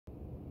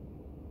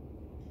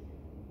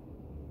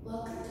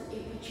Welcome to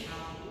Hippy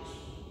challenge.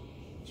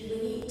 You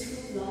will need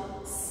 2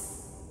 blocks,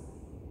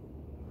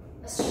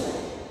 a strap.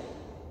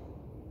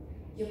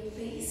 You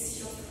place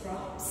your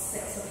front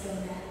sides of your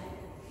mat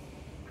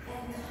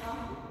and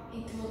come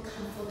into a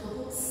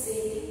comfortable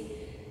sitting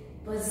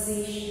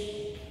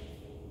position.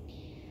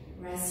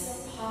 Rest your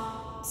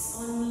palms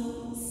on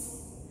knees.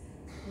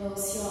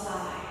 Close your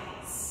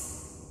eyes.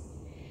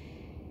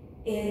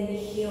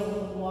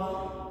 Inhale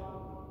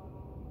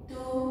 1,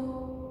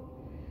 2,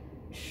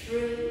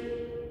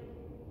 3,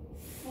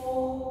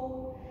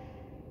 4.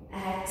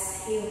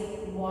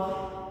 Exhale 1,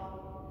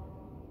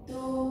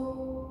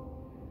 2,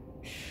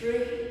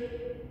 3,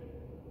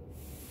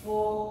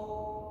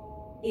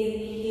 4.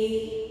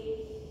 Inhale.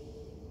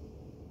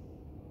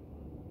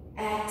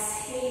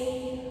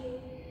 Exhale.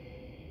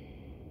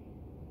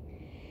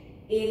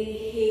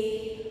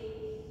 Inhale.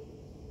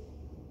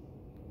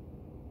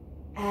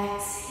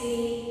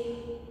 Exhale.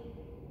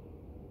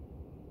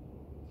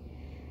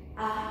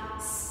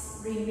 Eyes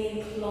remain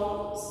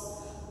closed.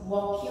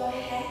 Walk your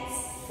hands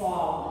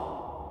forward.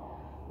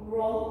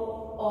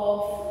 Roll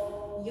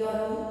off your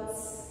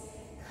knees.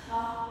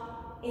 Come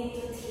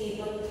into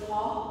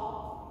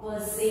tabletop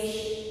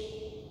position.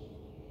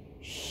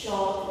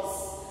 Shoulders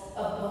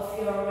above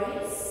your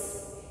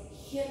wrists.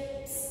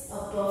 Hips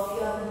above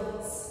your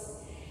knees.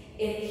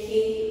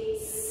 Inhale,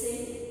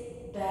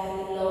 sink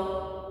belly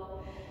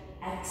low.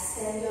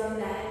 Extend your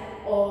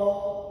neck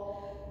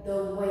all the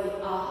way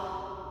up.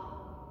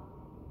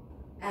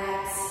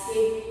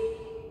 Exhale,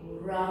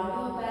 round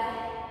your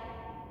back.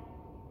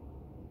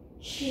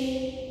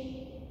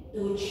 Chin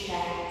to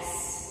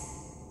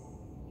chest.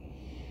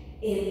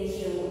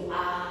 Inhale,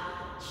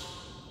 arch.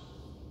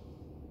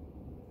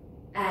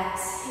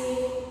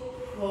 Exhale,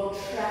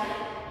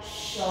 protract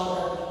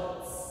shoulder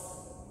blades.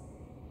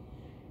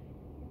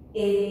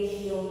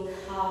 Inhale,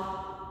 come.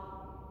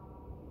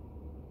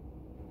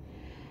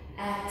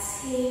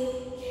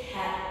 Exhale,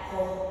 cat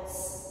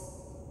pose.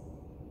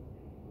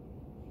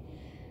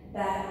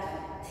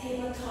 Back to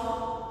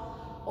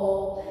tabletop,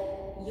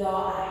 open your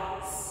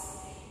eyes.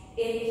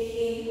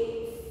 Inhale,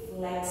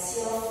 flex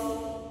your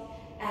feet.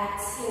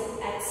 Exhale,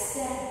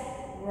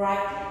 extend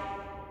right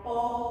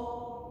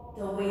all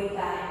the way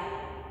back.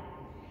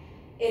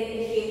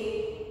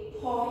 Inhale,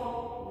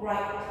 point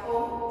right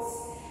toes.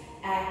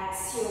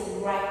 Exhale,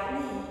 right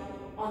knee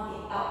on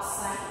the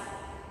outside.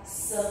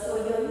 Circle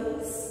your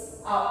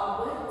knees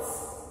outwards,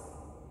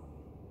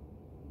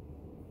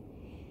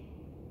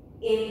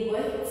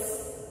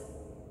 inwards.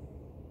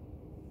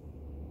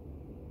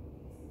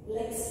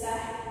 Legs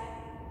back,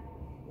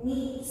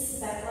 knees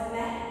back on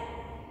mat.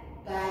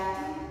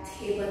 Back to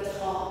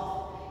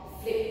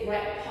tabletop. Flip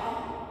right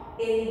palm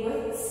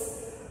inwards.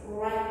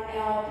 Right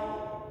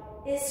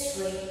elbow is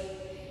straight.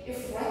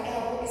 If right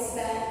elbow is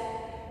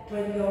back,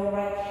 bring your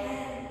right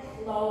hand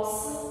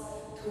closer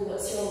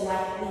towards your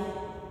right knee.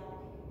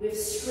 With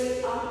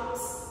straight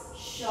arms,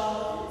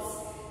 shoulders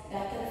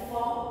back and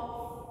forth.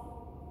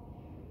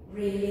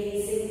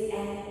 Releasing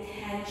any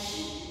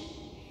tension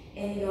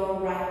in your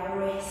right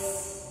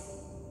wrist.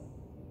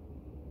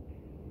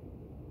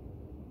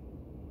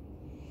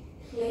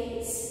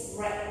 Place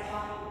right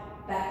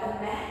palm back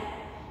on mat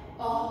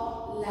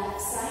on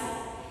left side.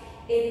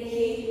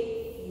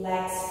 Inhale,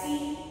 flex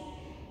feet.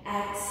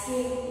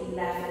 Exhale,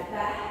 left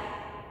back.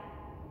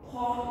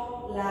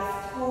 Point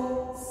left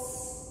toes.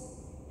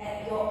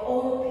 At your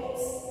own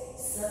pace,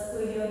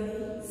 circle your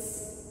knees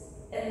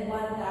in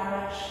one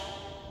direction,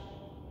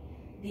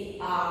 the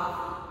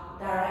other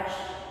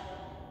direction.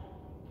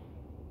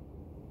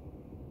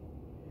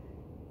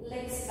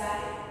 Legs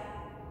back,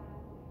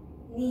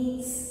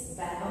 knees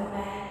back on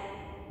mat,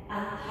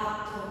 untap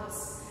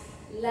toes.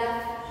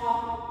 Left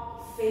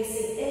palm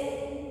facing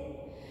in,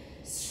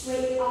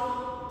 straight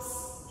arms,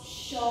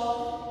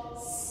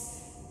 shoulders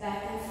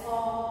back and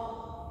forth.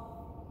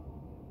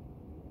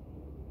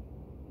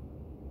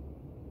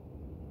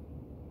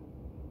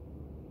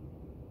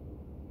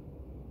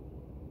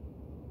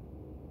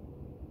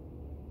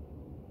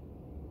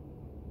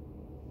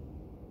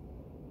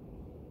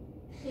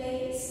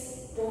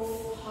 Place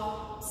both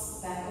palms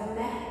back on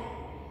mat.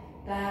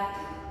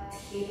 Back to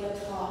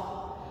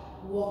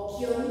tabletop.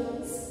 Walk your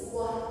knees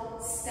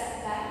 1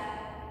 step back.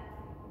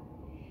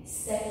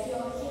 Stack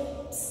your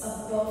hips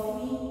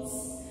above knees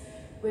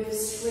with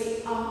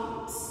straight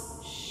arms,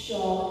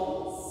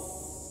 shoulders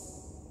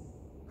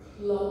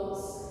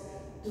close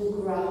to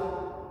ground.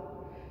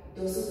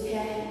 Those who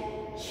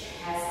can,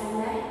 chest on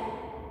mat,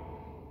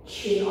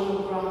 chin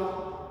on ground,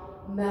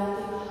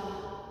 melting heart.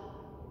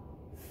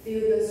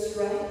 Feel the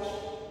stretch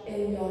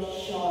in your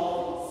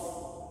shoulders,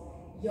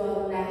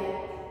 your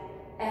neck,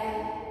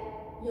 and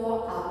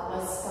your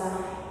upper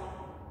spine.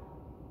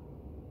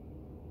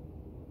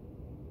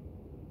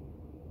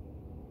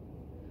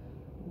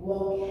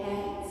 Walk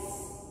hands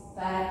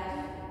back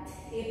to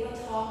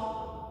tabletop.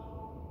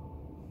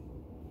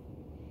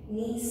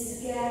 Knees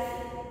together.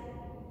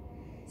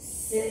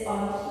 Sit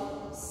on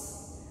hips.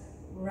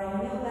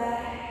 Round your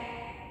back.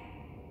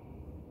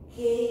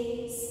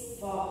 Gaze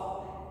forward.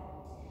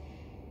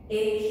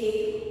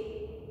 Inhale,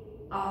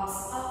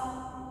 arms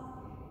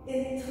up,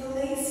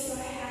 interlace your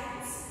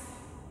hands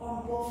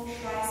on both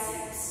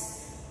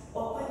triceps,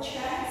 open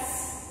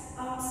chest,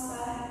 arms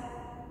back,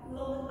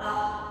 look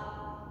up.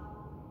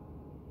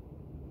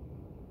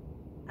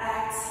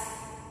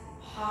 Exhale,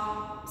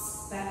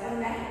 palms back on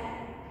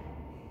mat,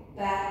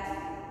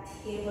 back to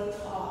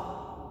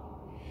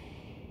tabletop.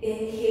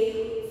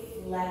 Inhale,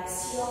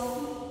 flex your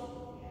feet.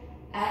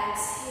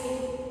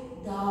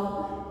 Exhale,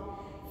 downward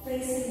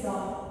facing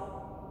dog.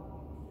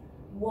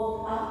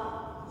 Walk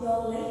up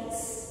your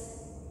legs.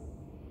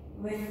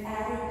 With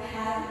every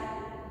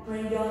paddle,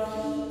 bring your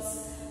heels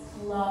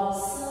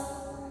closer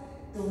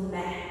to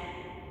mat.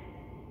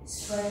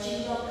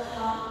 Stretching your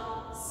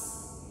calves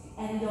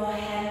and your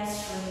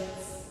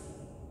hamstrings.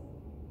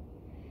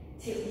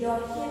 Tilt your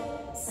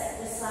hip side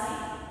to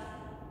side.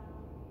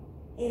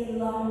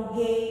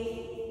 Elongate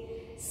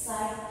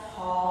side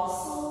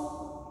torso.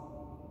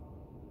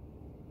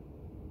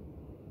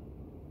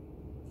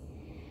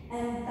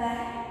 And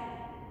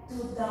back to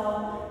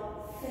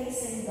downward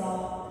facing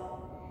dog.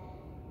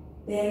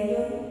 Bend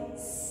your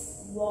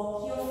knees,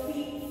 walk your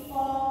feet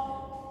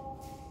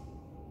forward.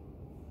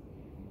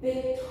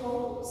 Big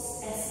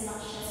toes as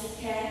much as you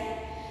can.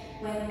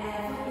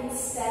 Whenever in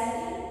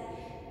standing,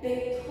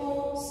 big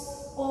toes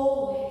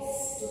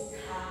always to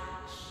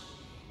touch.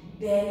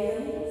 Bend your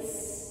knees,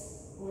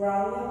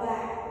 round your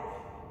back,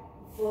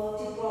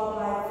 vertebra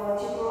by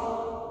vertebra,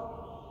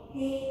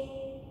 hip,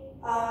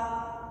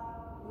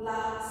 up,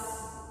 last.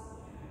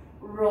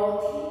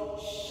 Rotate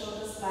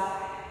shoulders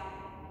back,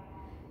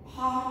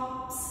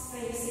 palms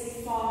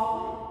facing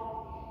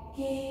forward,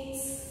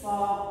 gaze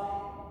forward.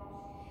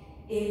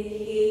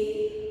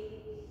 Inhale,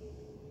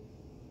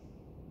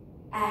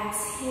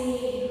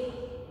 exhale,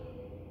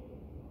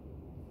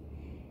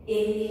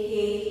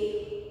 inhale,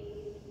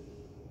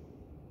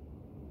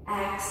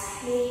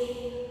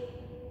 exhale,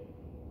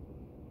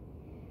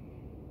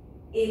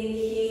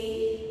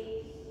 inhale,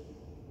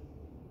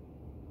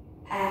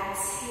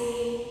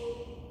 exhale.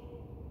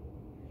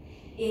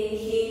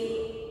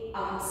 Inhale,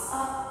 arms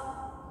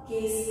up,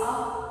 gaze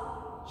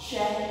up,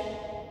 chin,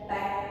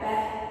 back.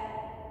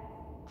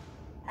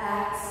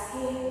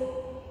 Exhale,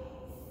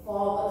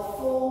 forward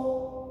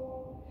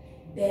fold.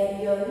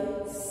 Bend your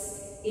knees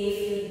if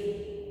you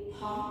need.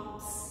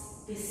 Palms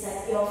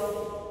beside your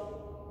feet.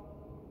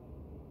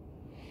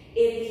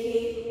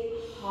 Inhale,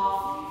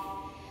 half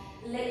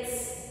lift, legs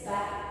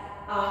back,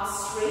 arms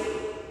straight.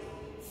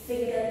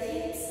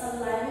 Fingertips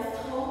align with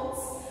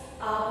toes.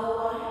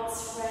 Otherwise,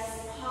 rest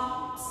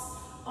palms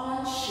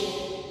on shin.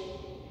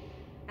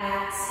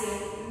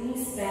 Exhale,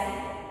 knees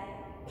bend,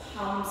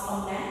 palms on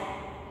mat.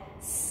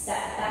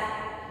 Step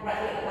back,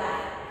 right leg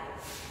back,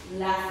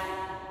 left,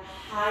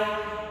 high.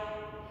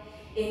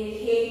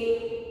 Inhale,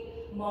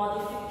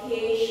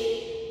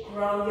 modification,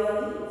 ground your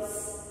knees.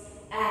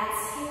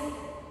 Exhale,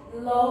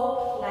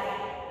 low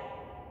plank.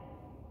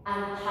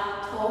 Untuck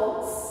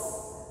toes,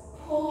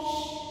 push,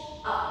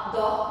 up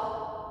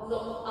dog,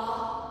 look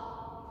up.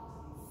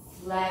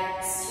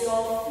 Flex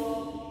your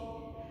feet.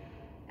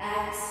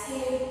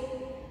 Exhale,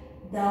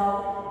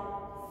 down,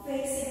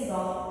 facing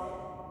dog.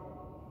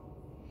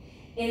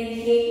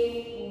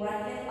 Inhale,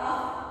 right leg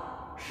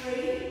up,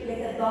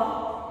 three-legged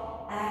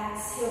dog.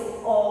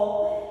 Exhale,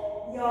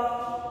 open your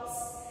hips,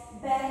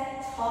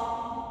 bend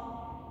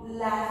top,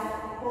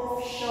 left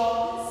both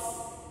shoulders,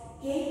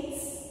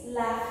 gaze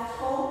left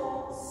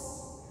toes.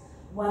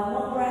 One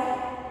more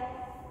breath.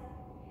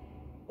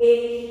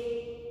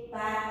 Inhale,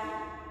 back,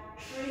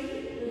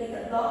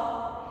 three-legged dog.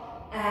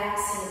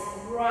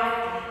 Exhale, right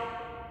leg,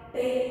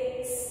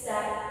 big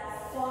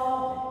step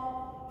forward.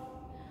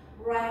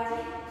 Right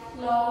leg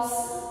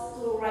closer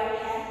to right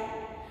hand.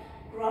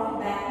 Ground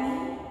back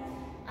knee,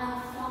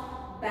 untuck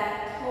back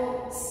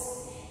toes.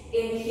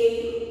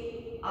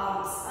 Inhale,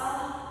 arms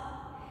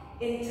up.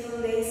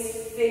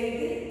 Interlace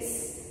fingers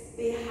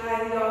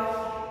behind your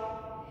hip.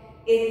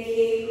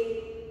 Inhale,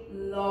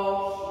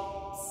 long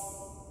hips.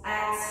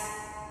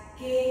 Exhale,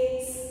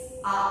 gaze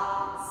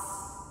up.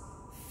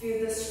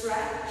 Feel the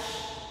stretch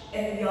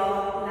in your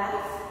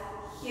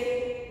left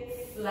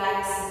hip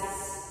flexes.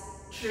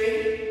 3,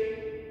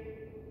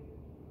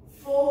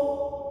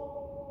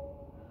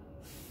 4,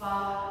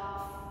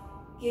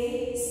 5.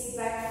 Gaze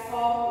back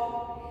forward.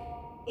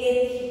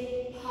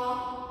 Inhale,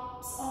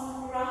 palms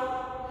on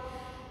ground.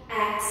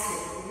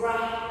 Exhale,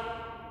 right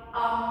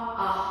arm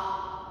up.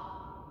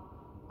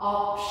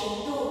 Option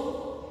 2,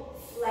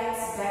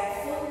 flex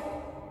back foot,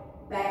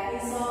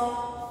 back is off.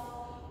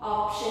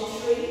 Option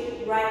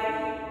 3, right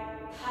knee,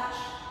 touch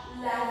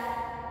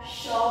left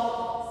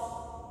shoulders.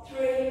 3,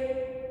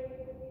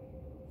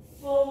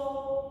 4,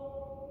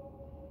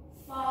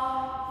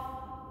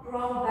 5,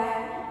 ground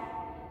back,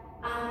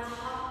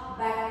 untuck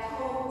back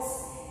toes.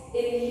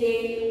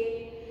 Inhale,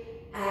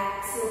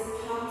 exhale,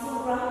 palms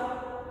around,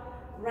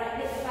 right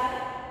leg back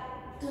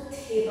to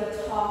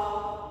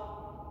tabletop.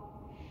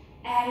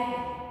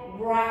 And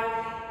right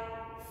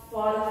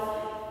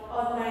forward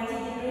on 90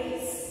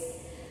 degrees.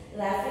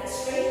 Left leg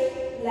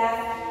straight,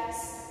 left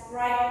hips,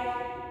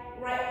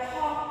 right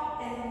palm,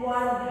 and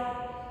one leg.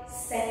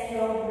 Set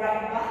your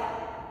right butt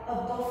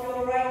above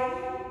your right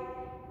knee.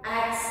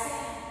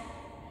 Exhale.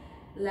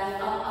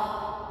 Left arm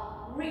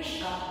up.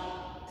 Reach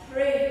up.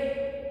 3,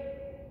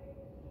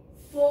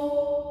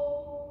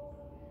 4,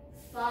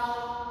 5.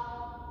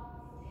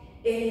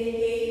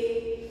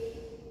 Inhale.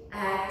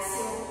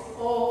 Exhale.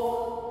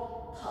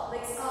 Hold. Top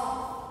legs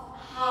off.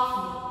 Half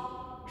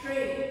knee.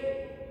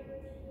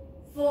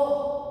 3, 4,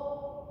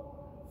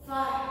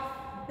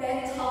 5.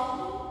 Bend top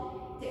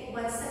knee. Take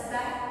one step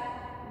back.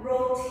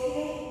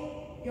 Rotate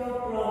your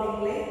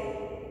grounding leg.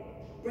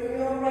 Bring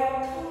your right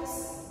toes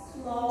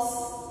close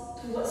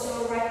towards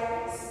your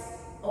right wrist.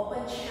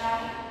 Open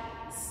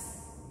chest.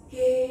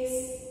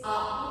 Gaze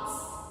upwards.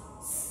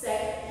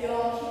 Stack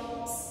your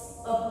hips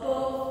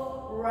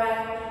above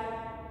right knee.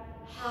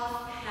 Half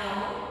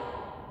camel.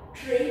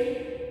 3,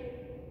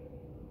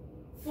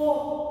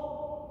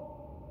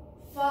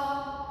 4,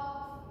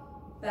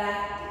 5.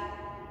 Back.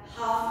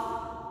 Half.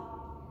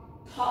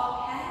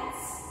 Top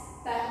hands.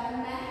 Back on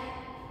mat.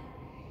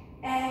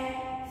 And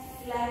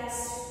flex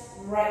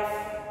right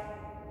foot.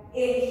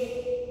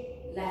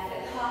 Inhale. Left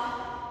leg high.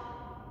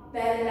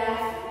 Bend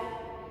left.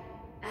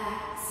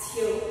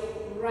 Exhale.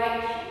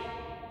 Right.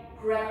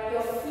 Grab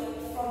your feet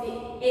from the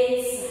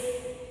inside.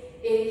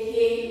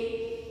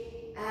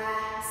 Inhale.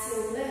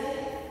 Exhale.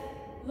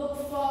 Left. Look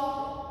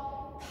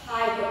forward.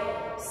 Tiger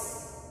pose.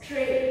 3,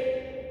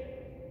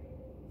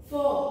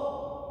 4,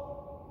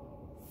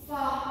 5.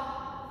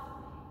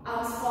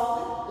 Arms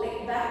forward.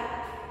 Leg back.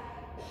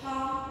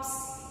 Palms.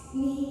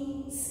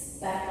 Knees.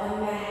 Back on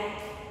mat.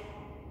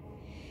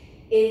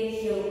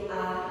 Inhale.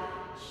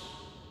 Arch.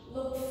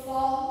 Look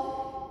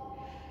forward.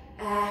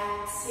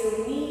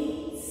 Exhale.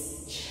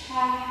 Knees.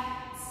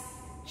 Chest.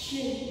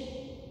 Chin.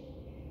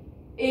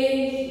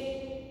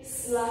 Inhale.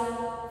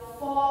 Slide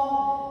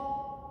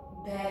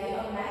forward. Belly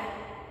on mat.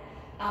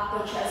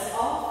 Upper chest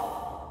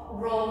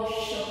off. Roll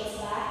shoulders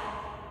back.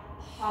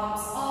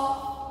 Palms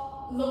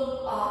off.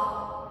 Look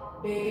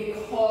up. Baby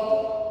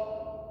cobra.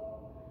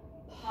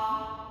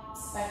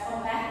 Palms back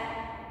on mat.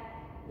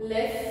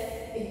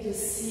 Lift into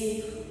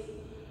C.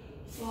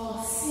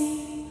 For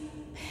C.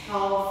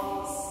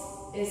 Pelvis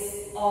is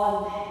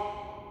on mat.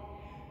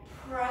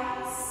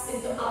 Press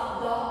into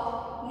up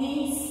dog.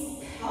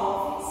 Knees.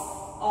 Pelvis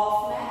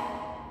off mat.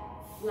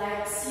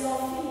 Flex your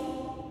feet.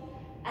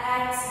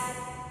 Exhale.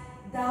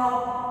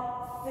 Down.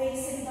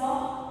 Facing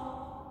dog.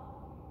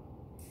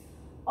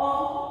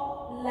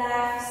 On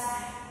left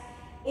side.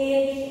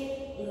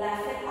 Inhale.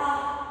 Left leg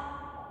up.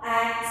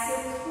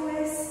 Exhale.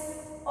 Twist.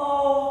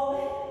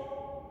 Open.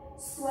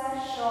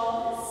 Square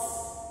shoulders.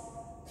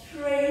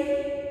 3,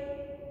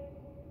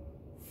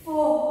 4,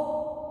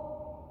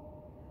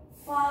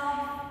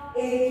 5.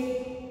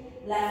 Inhale.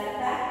 Left leg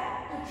back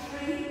to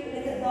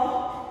 3-legged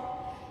dog.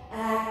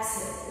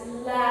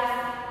 Exhale. Left.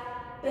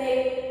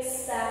 Big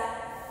step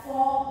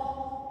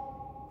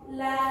forward.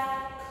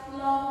 Left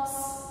close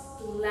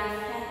to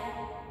left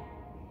hand.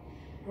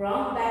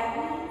 Ground back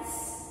knees.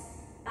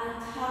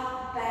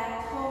 Untuck back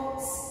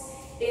toes.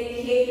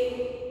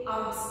 Inhale.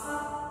 Arms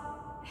up.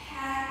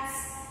 Hands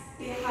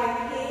behind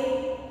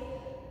head.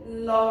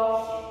 Low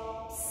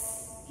hips.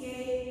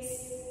 Gaze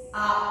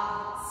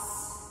upwards.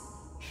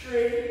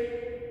 3,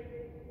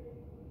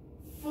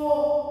 4,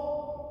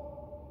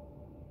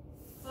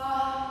 5.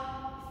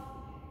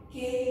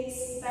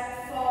 Gaze back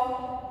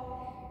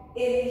forward.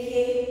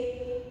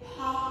 Inhale.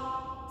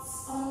 Palms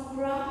on the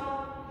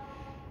ground.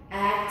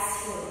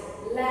 Exhale.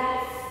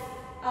 Left.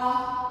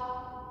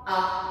 Up.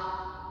 Up.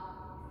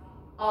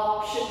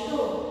 Option 2.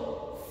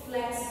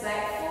 Flex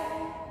back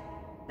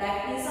foot. Back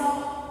is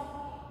off.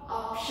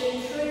 Option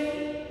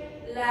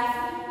 3. Left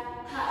knee.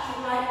 Touch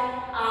right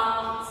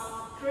arms.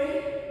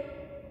 3,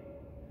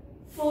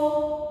 4,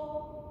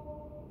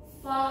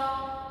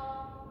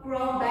 5.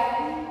 Ground back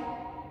knee.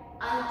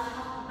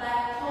 Untuck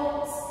back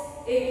toes.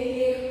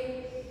 Inhale.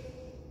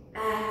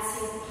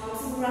 Exhale.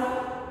 Palms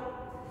around.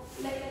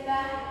 Leg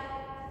back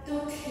to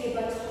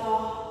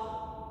tabletop.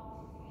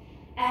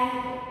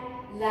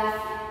 And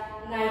left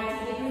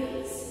 90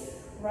 degrees.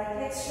 Right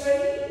leg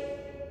straight.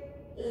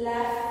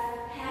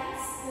 Left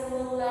hands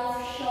below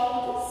left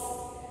shoulders.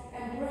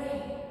 And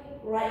bring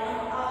right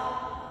arm up.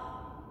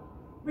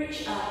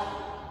 Reach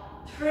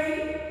up.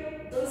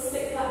 3. Don't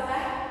slip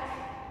back.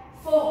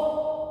 4,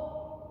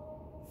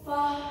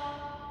 5.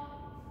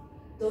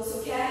 Those who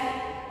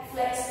can,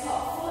 flex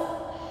top foot,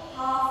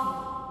 half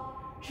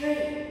knee.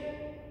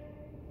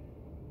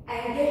 3.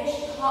 Engage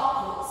top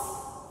glutes.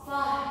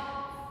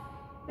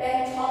 5.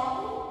 Bend top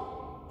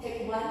knee.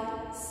 Take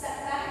one step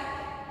back.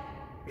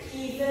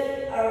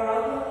 Pivot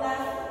around your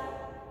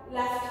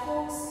left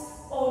toes,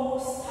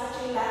 almost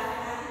touching left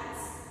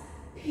hands.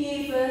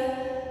 Pivot,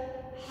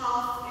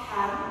 half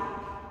camel.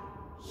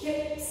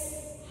 Hips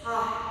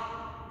high.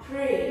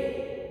 3,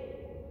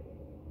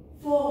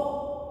 4,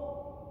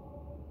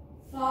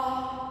 5.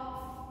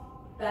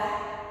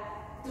 Back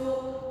to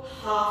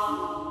half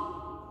knee.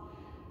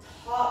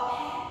 Top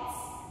hands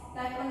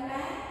back on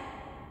mat.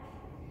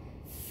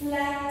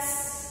 Flex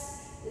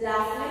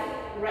left leg,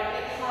 right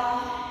leg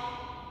high.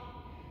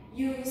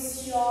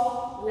 Use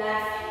your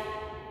left hand,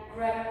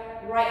 grab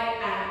right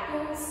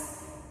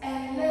ankles,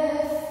 and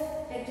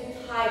lift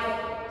into tiger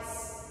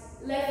pose.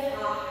 Lift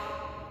high.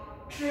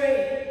 3.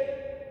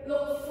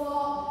 Look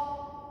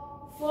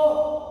forward.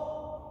 4.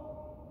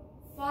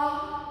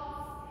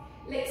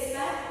 5. Legs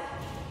back.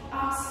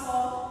 Arms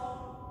forward.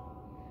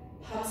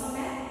 Palms on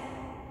mat.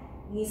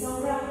 Knees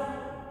on ground.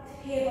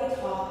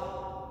 Tabletop.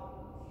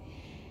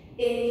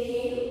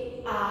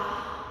 Inhale,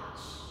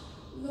 arch.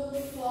 Look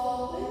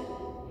forward.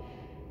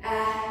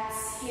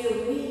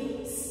 Exhale,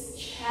 knees,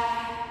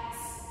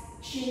 chest,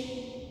 chin.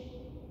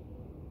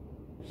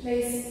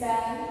 Place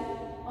belly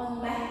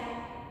on mat.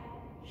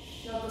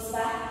 Shoulders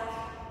back.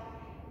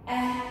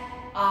 And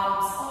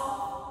arms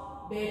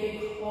up.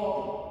 Baby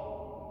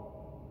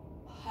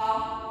crawl.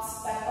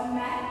 Palms back on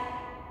mat.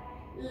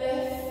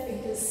 Lift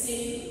into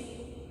ceiling.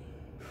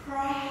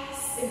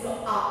 Press into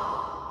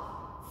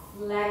up.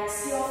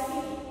 Flex your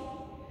feet.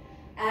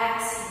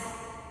 Exhale.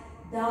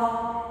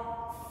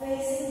 Dog.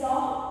 Facing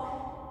dog.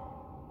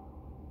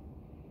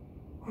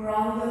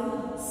 Ground your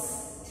knees.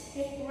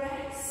 Take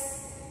rest.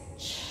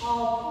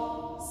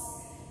 Child pose.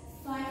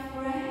 5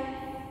 breaths.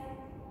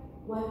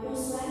 Wipe your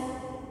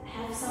sweat.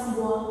 Have some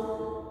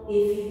water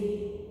if you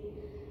need.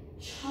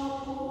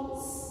 Child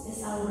pose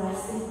is our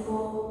resting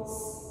pose.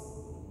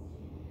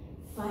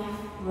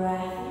 5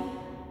 breaths.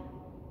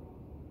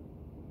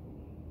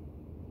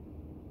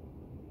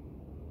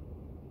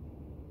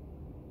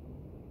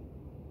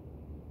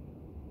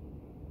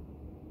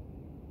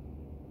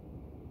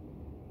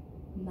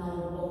 Now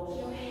walk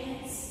your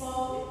hands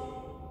forward.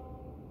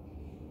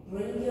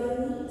 Bring your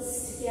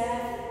knees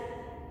together.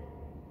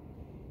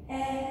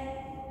 And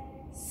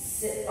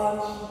sit on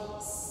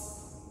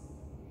heels.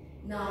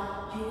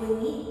 Now you will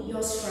need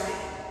your strap.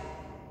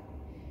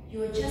 You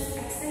will just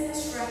extend your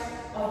strap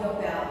on your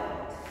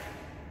belt.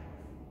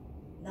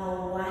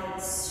 Now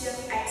once you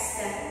have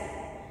extended,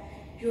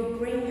 you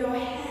bring your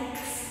hands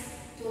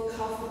to a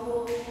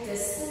comfortable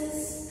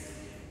distance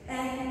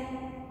and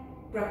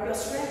grab your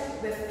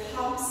strap with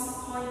palms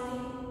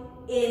pointing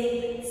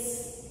inwards.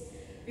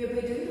 We'll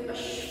be doing a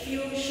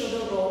few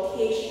shoulder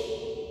rotation.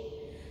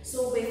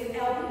 So with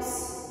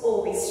elbows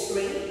always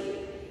straight.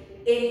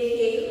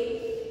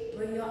 Inhale,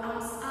 bring your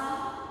arms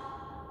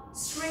up,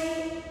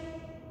 straight,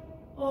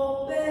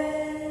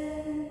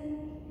 open.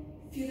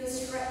 Feel the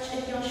stretch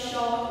in your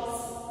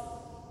shoulders.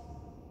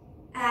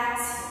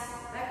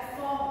 Exhale, back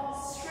forward,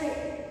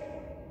 straight.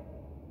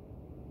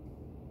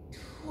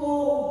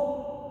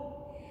 2.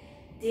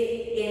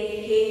 Deep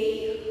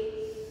inhale.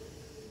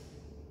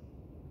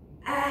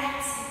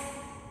 Exhale.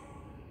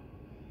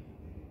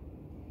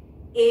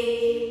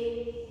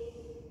 Inhale.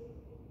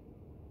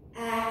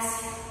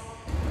 Exhale.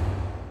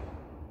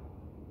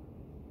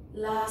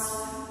 Last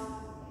one.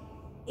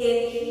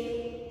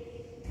 Inhale.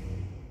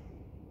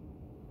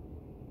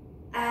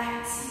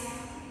 Exhale.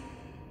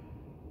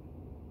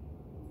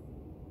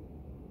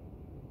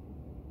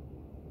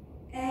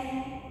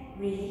 And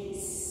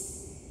release.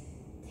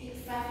 Take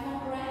 5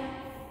 more breaths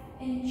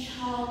in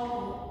child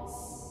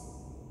pose.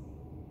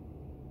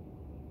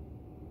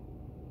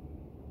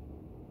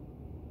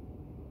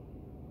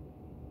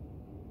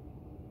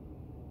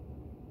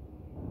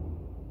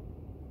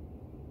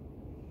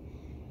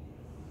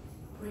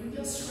 Bring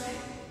your strap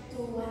to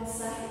one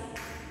side,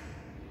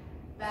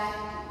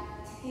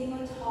 back,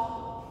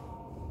 tabletop.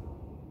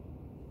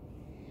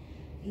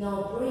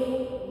 Now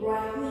bring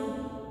right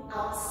knee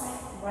outside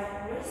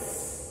right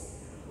wrist,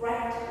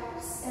 right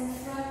toes in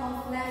front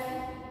of left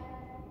knee.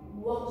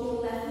 Walk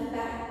your left knee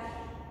back,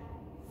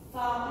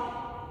 far back.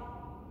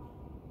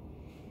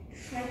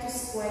 Try to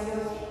square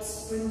your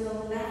hips, bring your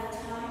left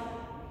thigh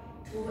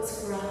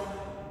towards ground.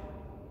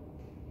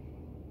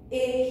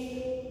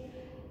 Inhale,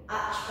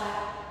 arch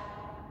back.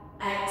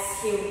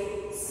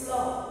 Exhale,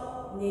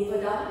 slow,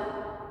 navel down,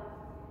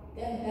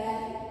 then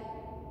belly,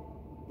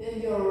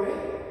 then your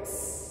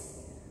ribs,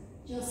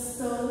 your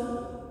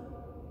sternum,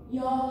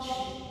 your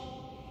chin,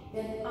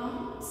 then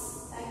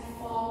arms and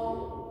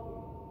forward.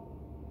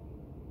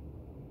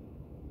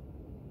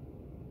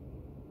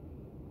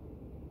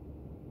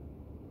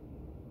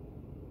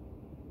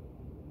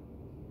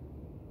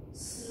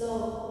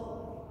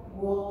 Slow,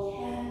 walk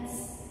hands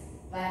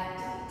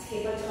back to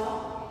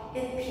tabletop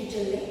in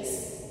pigeon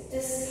legs.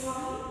 This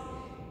time,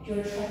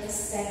 you'll try to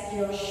stack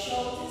your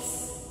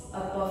shoulders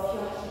above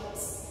your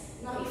hips.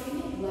 Now if you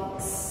need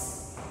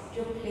blocks,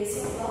 you'll place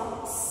your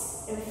blocks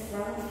in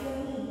front of your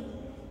knee.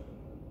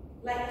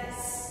 Like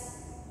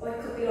this. Or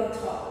it could be on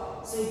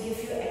top. So it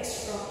gives you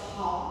extra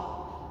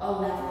power or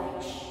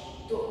leverage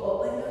to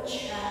open your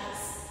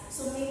chest.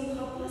 So main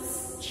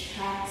purpose,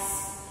 chest,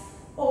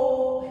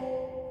 open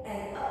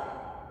and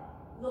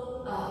up.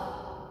 Look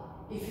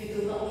up. If you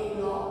do not need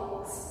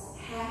blocks,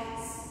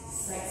 hands,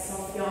 sides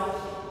of your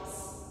hips.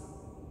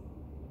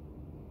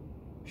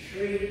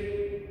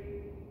 3,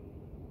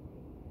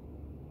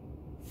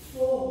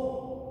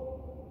 4,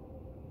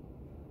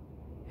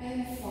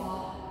 and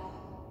 5.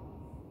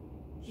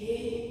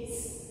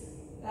 Gaze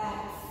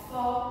back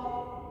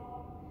forward.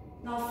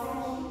 Now from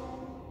here,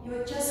 you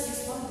will just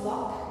use one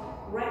block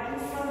right in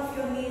front of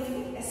your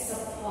navel as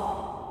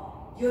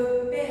support.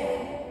 You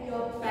bend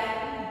your back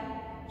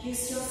knee.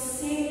 Use your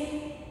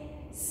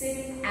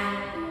same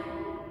ankle.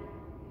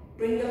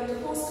 Bring your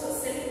toes to the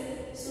ceiling,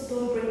 so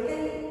don't bring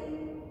it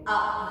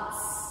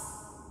upwards.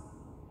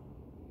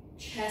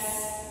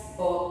 Chest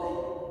open.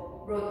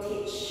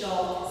 Rotate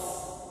shoulders.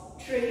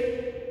 3,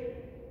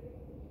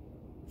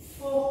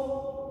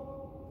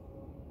 4,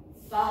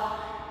 5.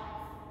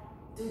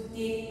 To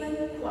deepen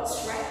quad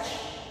stretch,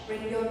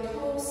 bring your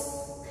toes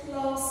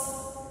close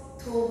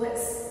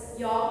towards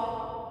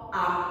your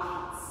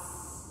armpits.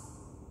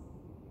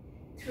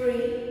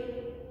 3,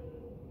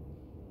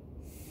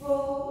 4,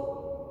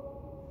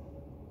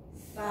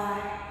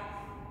 5.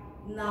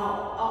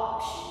 Now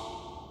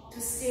option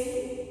to stay.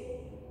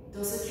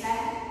 Those who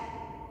can,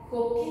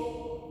 hook it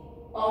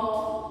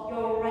onto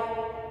your left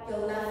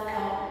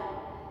elbow,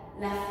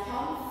 left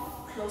palm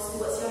close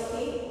towards your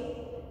hip.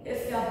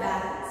 If you're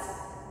balanced,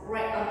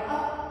 right arm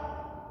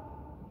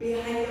up,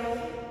 behind your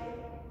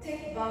hip,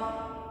 take bar,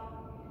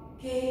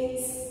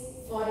 gaze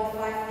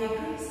 45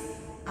 degrees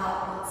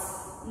outwards,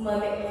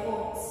 mermaid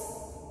pose.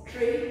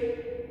 3,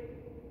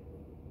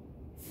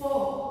 4,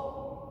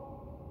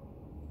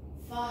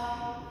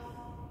 5,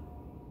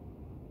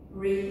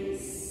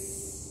 release.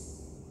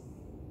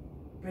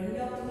 Bring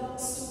your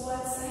blocks to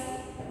one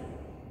side,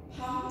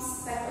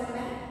 palms back on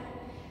mat,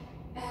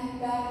 and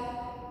back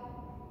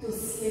to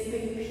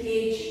sleeping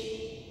page.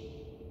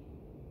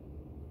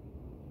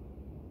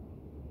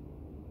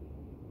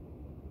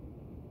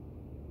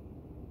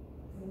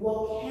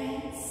 Walk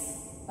hands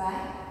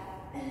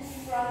back in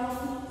front of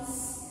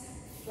knees.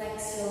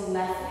 Flex your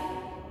left leg.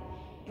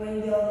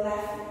 Bring your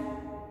left knee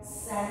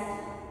center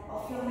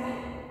of your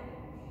mat.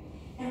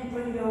 And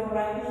bring your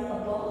right knee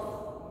above.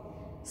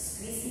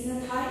 Squeeze in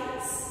the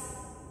thighs.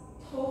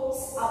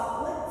 Toes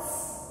upwards.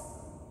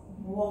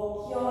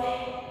 Walk your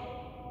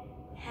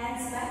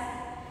hands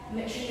back.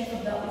 Make sure you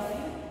have a belt with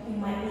you. You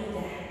might need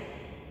that.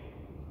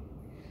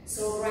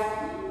 So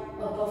right knee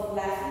above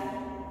left knee.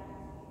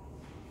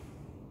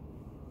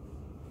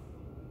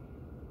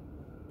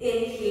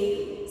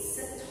 Inhale,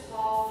 sit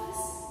tall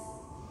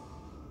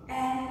first,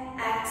 and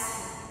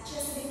exhale,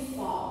 just lean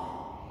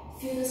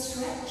forward. Feel the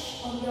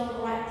stretch on your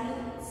right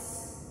glutes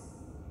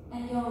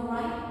and your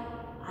right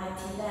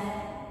IT leg.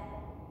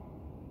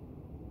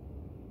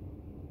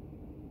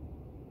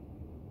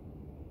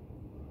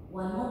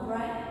 One more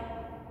breath.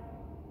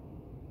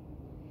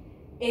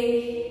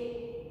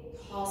 Inhale,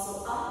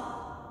 torso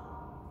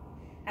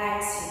up.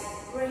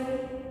 Exhale, bring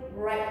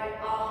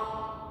right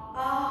arm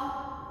up.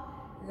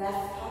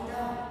 Left arm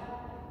down.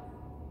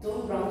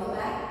 Don't round your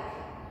back.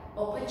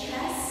 Open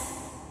chest.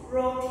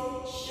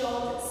 Rotate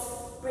shoulders.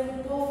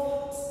 Bring both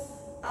arms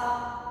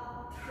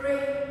up. 3,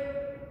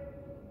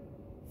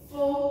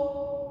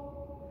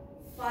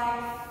 4,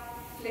 5.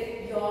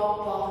 Flip your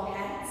bottom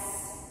hands.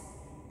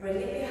 Bring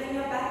it behind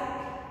your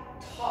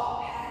back.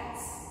 Top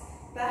hands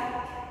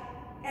back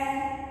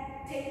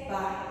and take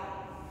back.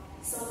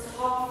 So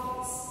top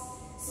face.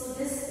 So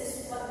this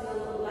is what will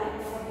look like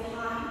from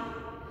behind.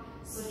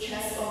 So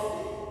chest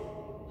open,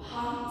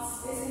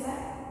 palms facing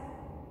back,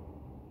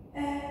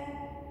 and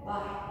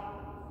bind.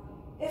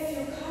 If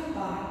you can't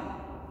bind,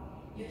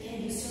 you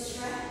can use your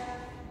strap.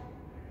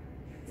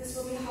 This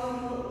will be how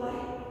you look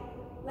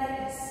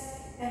like this.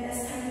 And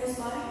as time goes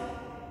by,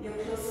 you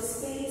close the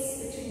space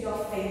between your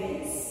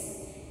fingers,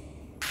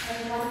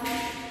 and one,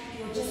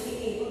 you'll just be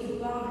able to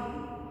bind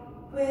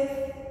with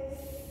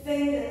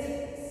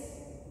fingertips.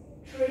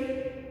 3,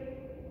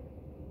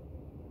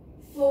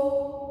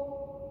 4,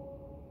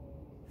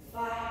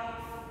 5,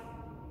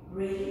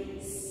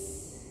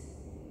 release,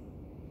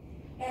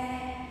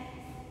 and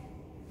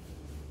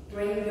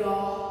bring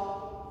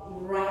your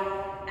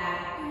right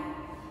ankle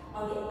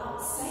on the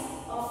outside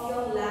of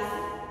your left.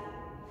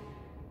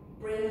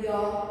 Bring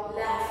your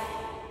left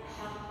hand,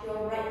 hug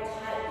your right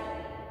thigh,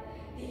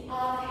 the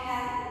other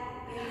hand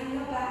behind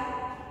your back.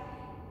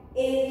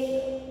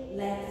 Inhale,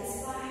 lengthen the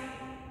spine.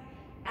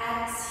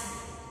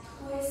 Exhale,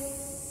 twist,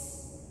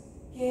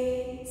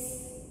 gaze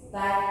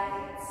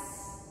backwards.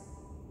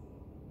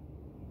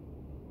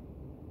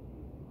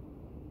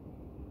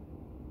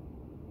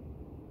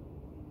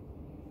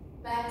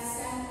 Back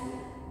center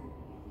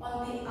on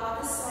the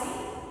other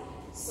side.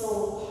 So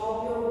how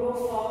you roll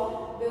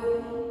forward will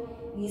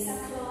be knees are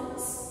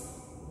closed,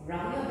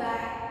 round your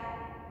back.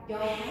 Your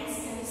hands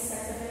can be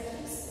set to the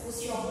hips.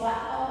 Push your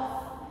butt off.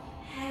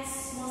 Hands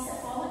small step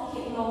forward,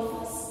 hip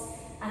loafers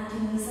until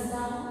knees are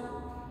down.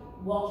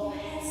 Walk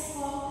your hands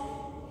forward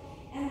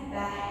and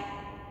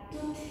back to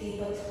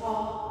tabletop.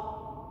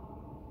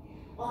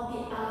 On the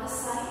other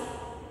side,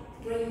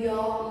 bring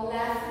your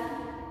left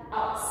knee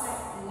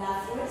outside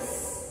left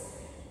wrist.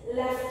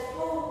 Left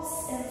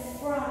toes in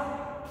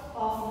front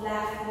of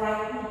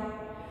right knee.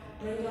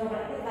 Bring your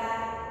right knee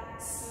back,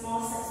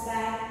 small steps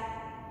back,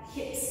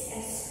 hips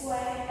and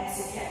square as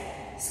you can.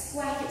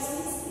 Square hips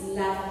means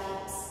level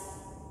hips.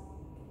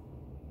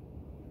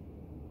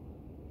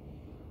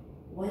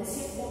 Once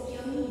you walk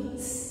your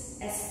knees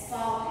as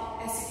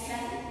far as you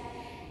can,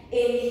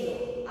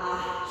 inhale,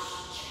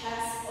 arch.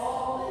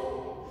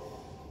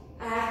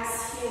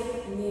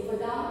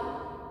 navel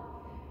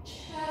down,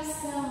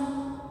 chest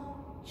down,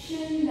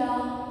 chin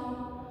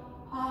down,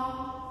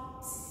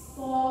 arms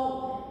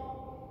forward.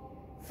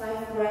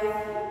 5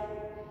 breaths.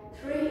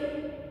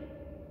 3,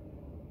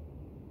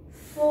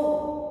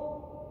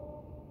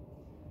 4,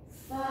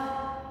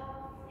 5.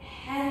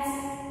 Hands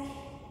back.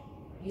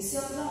 Use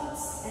your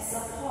blocks as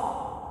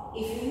support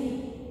if you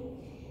need.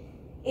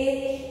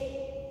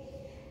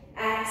 Inhale.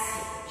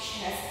 Exhale.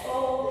 Chest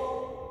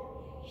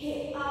open.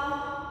 Hip up.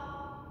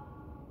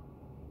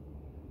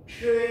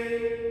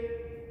 3,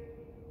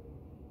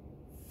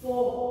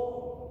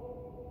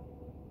 4,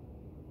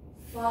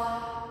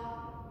 5.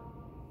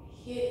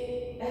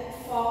 Hip back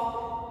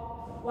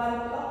forward.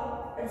 1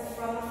 block in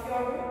front of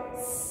your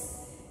ribs.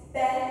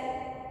 Bend.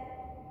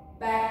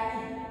 Back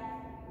knee.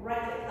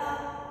 Right leg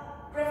up.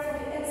 Breath from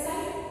the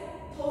inside.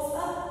 Toes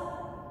up.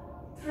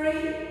 3.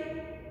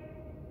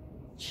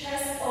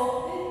 Chest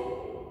open.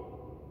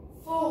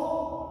 4,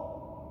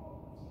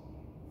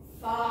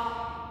 5.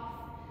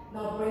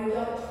 Now bring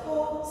your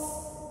toes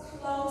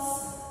close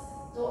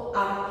to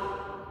armpit.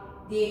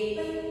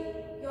 Deepen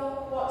your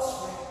quad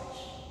stretch.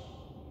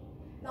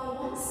 Now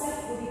one side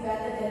will be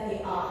better than the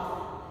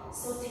other,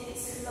 so take it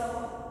slow.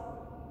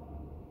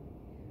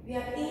 We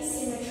are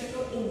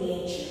asymmetrical in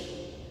nature.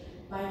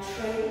 By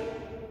training,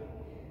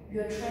 we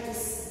will try to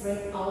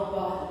bring our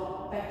body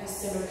back to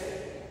symmetry,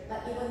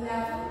 but it will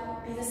never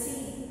be the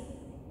same.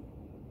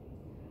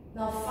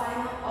 Now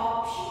final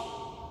option,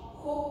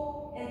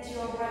 hook into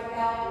your right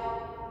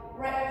elbow,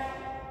 right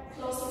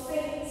close to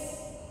face.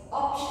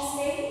 Option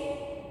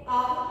A,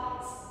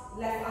 otherwise,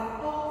 left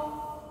arm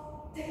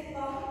off, take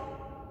body,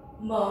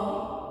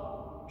 Mermaid.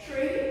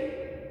 3,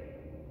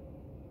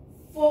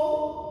 4,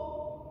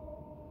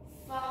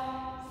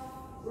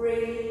 5,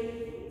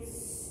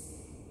 release.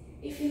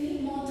 If you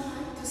need more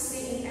time to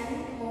stay in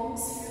any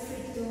pose, feel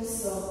free to do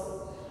so.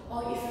 Or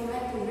if you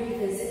like to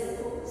revisit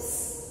the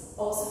pose,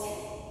 also can.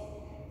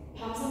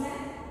 Palms on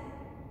mat.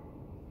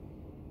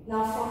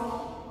 Now from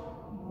here,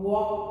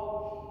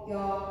 walk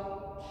your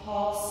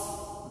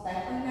torso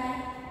back on mat,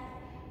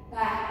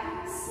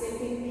 back to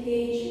sleeping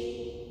pigeon.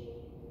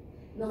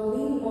 Now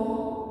lean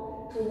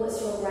more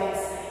towards your right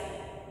side.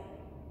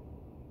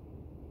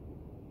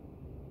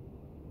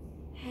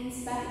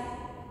 Hands back.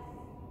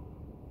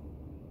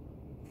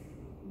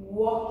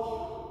 Walk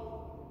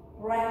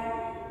your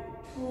right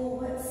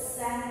towards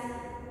center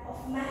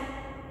of mat.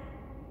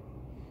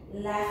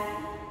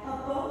 Left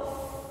above.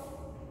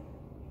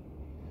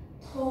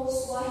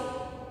 Toes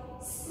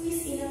wide.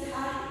 Squeeze inner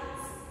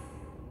thighs.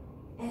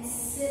 And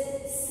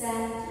sit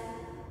center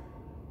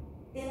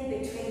in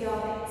between your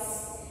legs.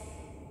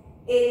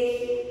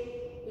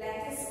 Inhale,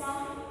 lengthen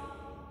spine.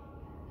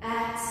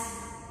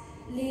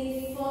 Exhale,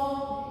 lean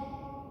forward.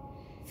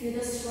 Feel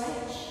the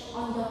stretch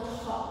on your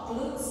top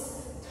glutes,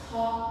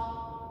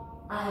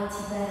 top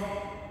anti-back.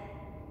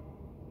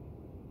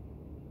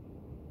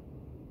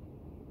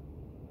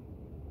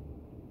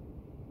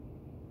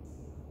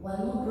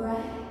 One more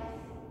breath.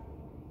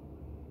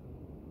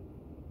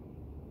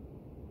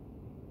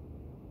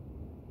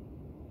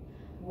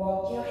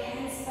 Walk your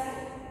hands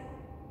back.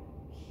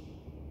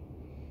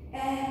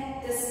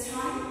 And this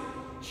time,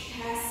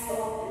 chest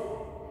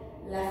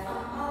open, left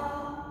arm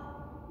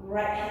up,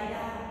 right hand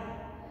down.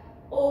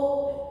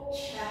 Open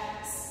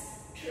chest.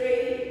 3,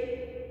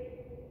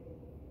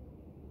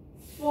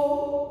 4,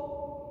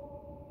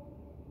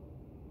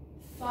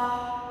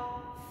 5.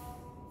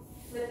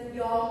 Flip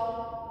your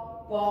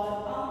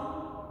bottom arm.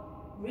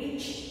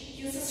 Reach.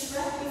 Use a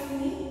strap if you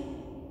need.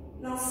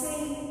 Now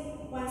same.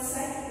 One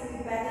side will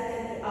be better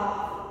than the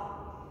other.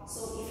 So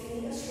if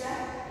you need a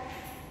strap,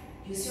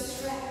 use your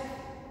strap.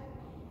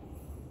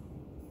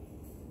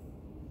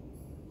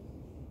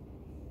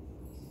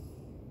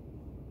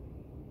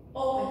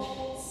 Open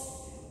chest.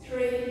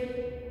 3,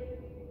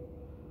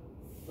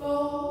 4,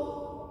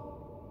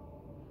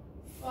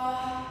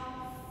 5.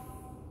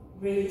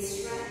 Release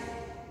strap.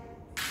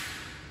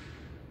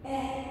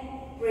 And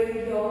bring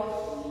your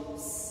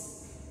hips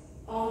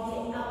on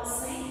the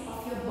outside of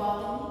your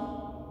bottom knee.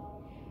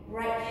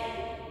 Right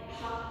hand,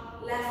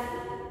 hug left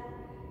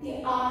knee.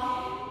 The arm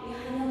hand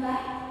behind your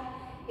back.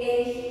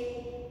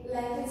 Inhale,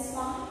 lengthen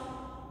spine.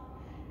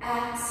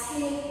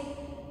 Exhale,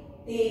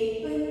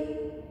 deepen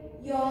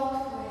your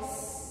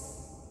twist.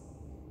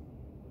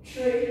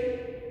 3,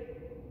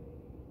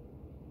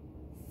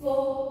 4,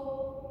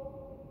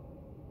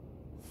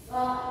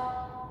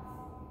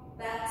 5.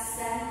 Back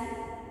center.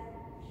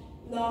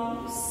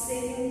 Long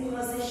sitting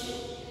position.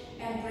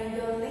 And bring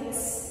your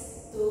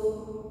legs to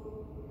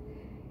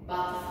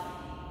butterfly.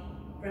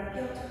 Wrap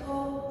your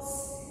toes,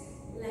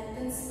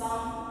 lengthen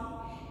spine,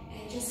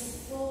 and just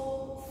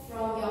fold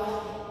from your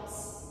hips.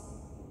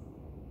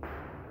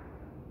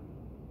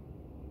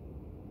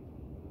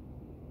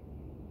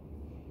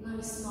 Now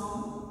it's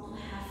normal to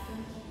have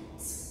your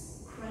hands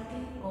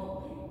cracking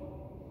open.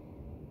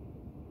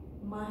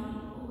 Mine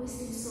always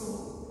do so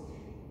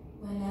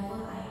whenever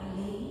I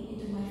lean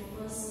into my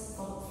first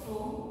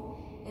fold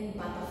in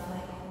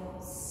butterfly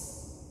pose.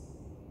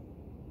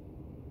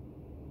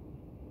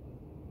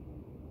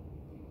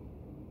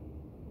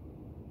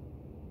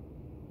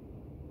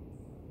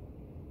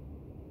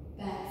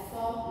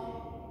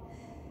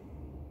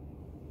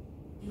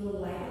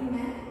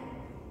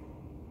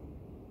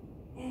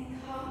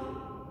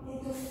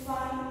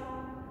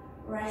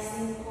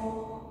 resting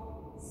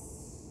pose.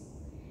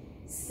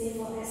 Stay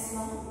for as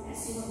long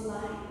as you would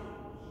like.